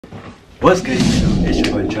What's good, YouTube? It's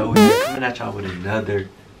your boy Joey coming at y'all with another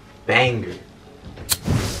banger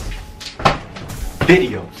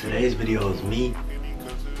video. Today's video is me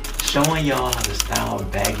showing y'all how to style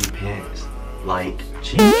baggy pants like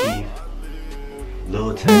Keef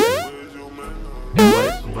Lil Tecca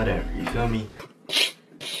and whatever, you feel me?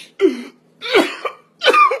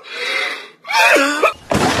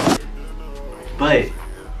 But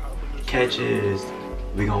catch is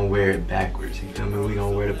we gonna wear it backwards, you feel me? We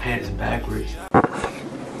gonna wear the pants backwards.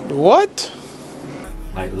 What?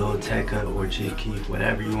 Like Lil Tecca or Keef,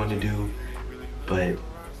 whatever you wanna do. But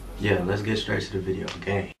yeah, let's get straight to the video.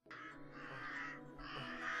 Gang.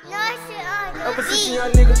 Ever since a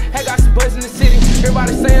young nigga, had got some buzz in the city.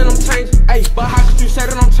 Everybody saying I'm changing, ayy, but how could you say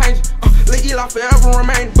that I'm changing? Let Eli forever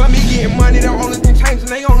remain. But me getting money, the only thing changing.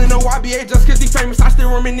 They only know YBA just cause he famous. I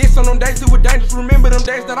still reminisce on them days that were dangerous. Remember them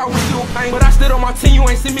days that I went through pain. But I stood on my team, you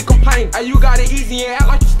ain't see me complain. Ayy, you got it easy and act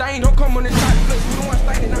like you stained. Don't come on this side place, we don't want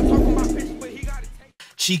staining. I'm talking about bitches, but he got it.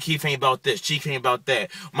 Keef ain't about this, Keef ain't about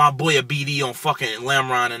that. My boy a BD on fucking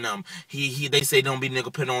Lamron and them. They say don't be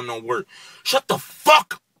nigga put on no work. Shut the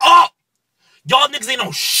fuck up! Y'all niggas ain't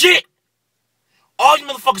no shit. All you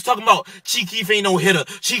motherfuckers talking about Keef ain't no hitter,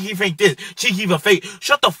 Keef ain't this, Keef a fake.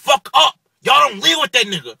 Shut the fuck up. Y'all don't live with that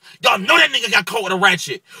nigga. Y'all know that nigga got caught with a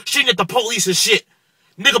ratchet. Shooting at the police and shit.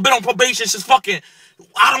 Nigga been on probation since fucking,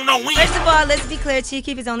 I don't know when. First of all, let's be clear,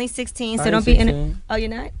 Keef is only 16, so don't be in it. Oh, you're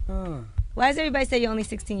not? Why does everybody say you're only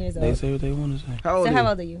 16 years old? They say what they want to say. How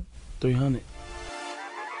old are you? 300.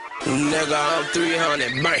 Nigga, I'm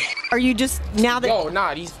 300, man. Are you just now that? Oh,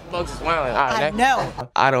 nah, these folks is wildin'. I know.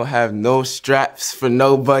 I don't have no straps for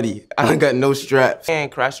nobody. I don't got no straps. I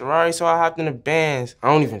can't crash a Ferrari, so I hopped in the Benz. I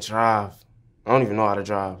don't even drive. I don't even know how to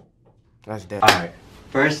drive. That's that. Alright,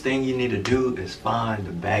 first thing you need to do is find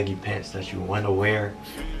the baggy pants that you want to wear.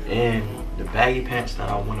 And the baggy pants that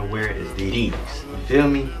I want to wear is these. You feel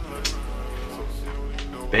me?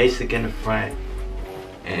 Basic in the front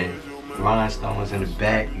and rhinestones in the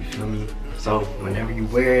back, you feel me? So whenever you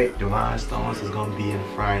wear it, the rhinestones is gonna be in the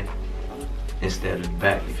front instead of the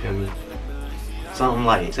back, you feel me? Something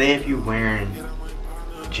like, say if you're wearing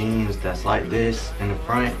jeans that's like this in the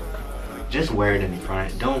front, just wear it in the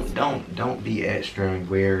front. Don't be extra and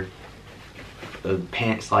wear the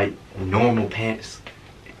pants like normal pants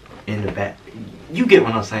in the back. You get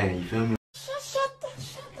what I'm saying, you feel me? Shut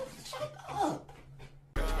up.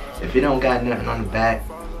 If you don't got nothing on the back,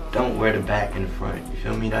 don't wear the back in the front, you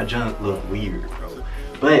feel me? That junk look weird, bro.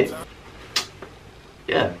 But,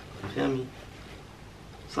 yeah, you feel me?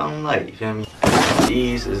 Something like, you feel me?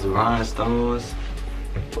 These is the rhinestones,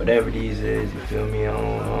 whatever these is, you feel me? I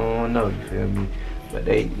don't know, you feel me? But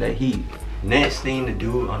they heat. Next thing to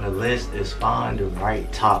do on the list is find the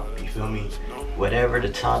right top, you feel me? Whatever the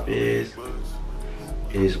top is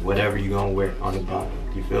whatever you're gonna wear on the bottom,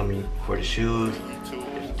 you feel me? For the shoes,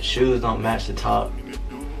 if the shoes don't match the top,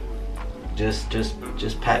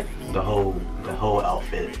 just pack the whole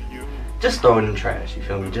outfit. Just throw it in the trash, you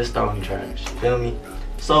feel me? Just throw it in the trash, you feel me?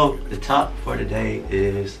 So the top for today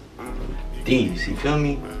is these, you feel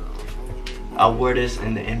me? I wore this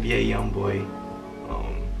in the NBA Youngboy,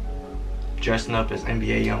 dressing up as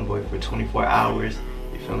NBA Youngboy for 24 hours,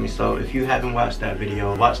 you feel me? So if you haven't watched that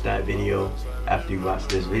video, watch that video after you watch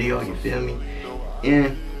this video, you feel me?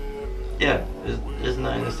 And yeah, there's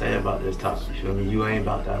nothing to say about this top, you feel me? You ain't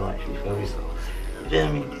about that life, you feel me? So, you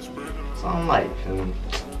feel me? So I'm like, you feel me?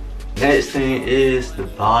 Next thing is the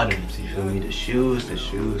bottoms, you feel me? The shoes.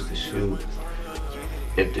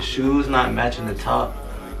 If the shoes not matching the top,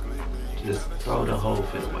 just throw the whole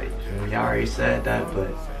fit away, you feel me? I already said that,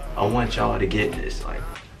 but I want y'all to get this, like,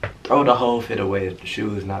 throw the whole fit away if the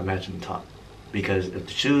shoes not matching the top. Because if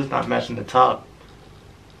the shoes not matching the top,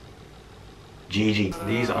 GG.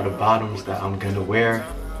 These are the bottoms that I'm gonna wear.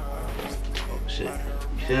 Oh shit,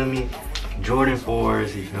 you feel me? Jordan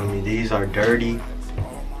 4s, you feel me? These are dirty.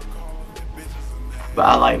 But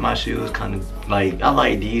I like my shoes kind of, like, I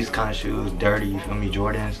like these kind of shoes dirty, you feel me?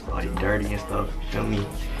 Jordans, like dirty and stuff, you feel me?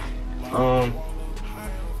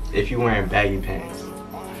 If you're wearing baggy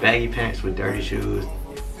pants with dirty shoes,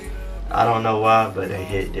 I don't know why, but they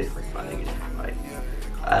hit different, my nigga. Like,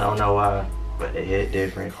 I don't know why, but they hit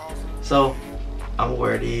different. So I'm gonna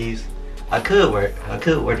wear these. I could wear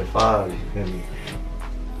the 5s, you feel me?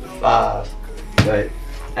 The 5s, but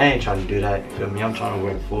I ain't trying to do that, you feel me? I'm trying to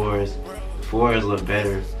wear the 4s. The 4s look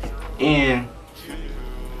better, and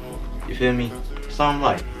you feel me? Something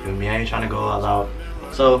like, you feel me? I ain't trying to go all out.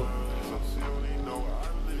 So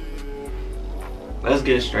let's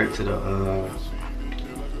get straight to the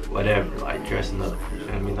whatever, like dressing up, you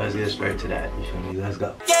feel me? Let's get straight to that, you feel me? Let's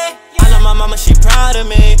go. Yeah, I know my mama, she proud of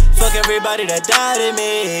me. Fuck everybody that doubted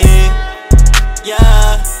me.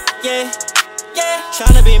 Yeah, yeah, yeah.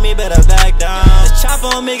 Tryna be me, better back down. The chop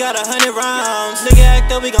on me got 100 rounds. Nigga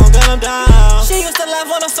act up, we gon' gun him down. She used to laugh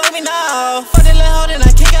when I fuck me now. Fuck that little hoe, then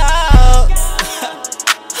I kick her out.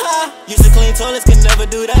 Used to clean toilets, could never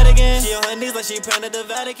do that again. She on her knees like she praying to the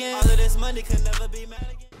Vatican. All of this money could never be mad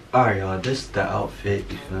again. Alright, y'all, this is the outfit,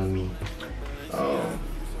 you feel me? I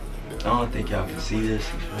don't think y'all can see this,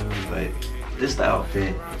 you feel me? But this is the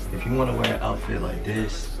outfit. If you want to wear an outfit like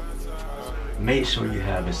this, make sure you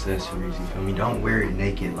have accessories, you feel me? Don't wear it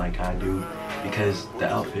naked like I do, because the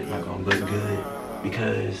outfit not gonna look good,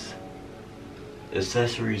 because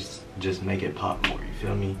accessories just make it pop more, you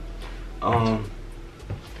feel me?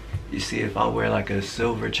 You see, if I wear like a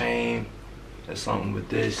silver chain or something with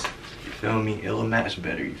this, you feel me, it'll match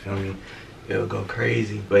better, you feel me? It'll go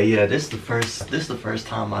crazy. But yeah, this is the first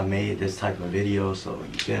time I made this type of video, so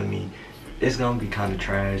you feel me, it's gonna be kind of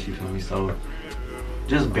trash, you feel me? So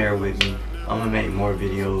just bear with me. I'm gonna make more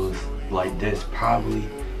videos like this probably.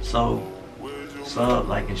 So sub,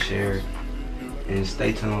 like, and share, and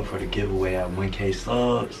stay tuned for the giveaway at 1K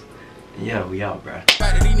subs. And yeah, we out, bruh.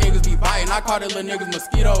 These niggas be biting, I call the little niggas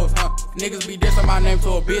mosquitoes, huh? Niggas be dissing my name to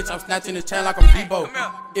a bitch, I'm snatching his chain like I'm Debo.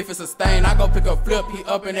 If it's a stain, I go pick a flip, he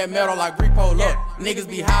up in that metal like repo. Look, niggas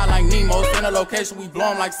be high like Nemo, send a location, we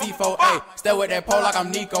blow him like C4. Ayy, stay with that pole like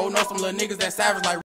I'm Nico. Know some little niggas that savage like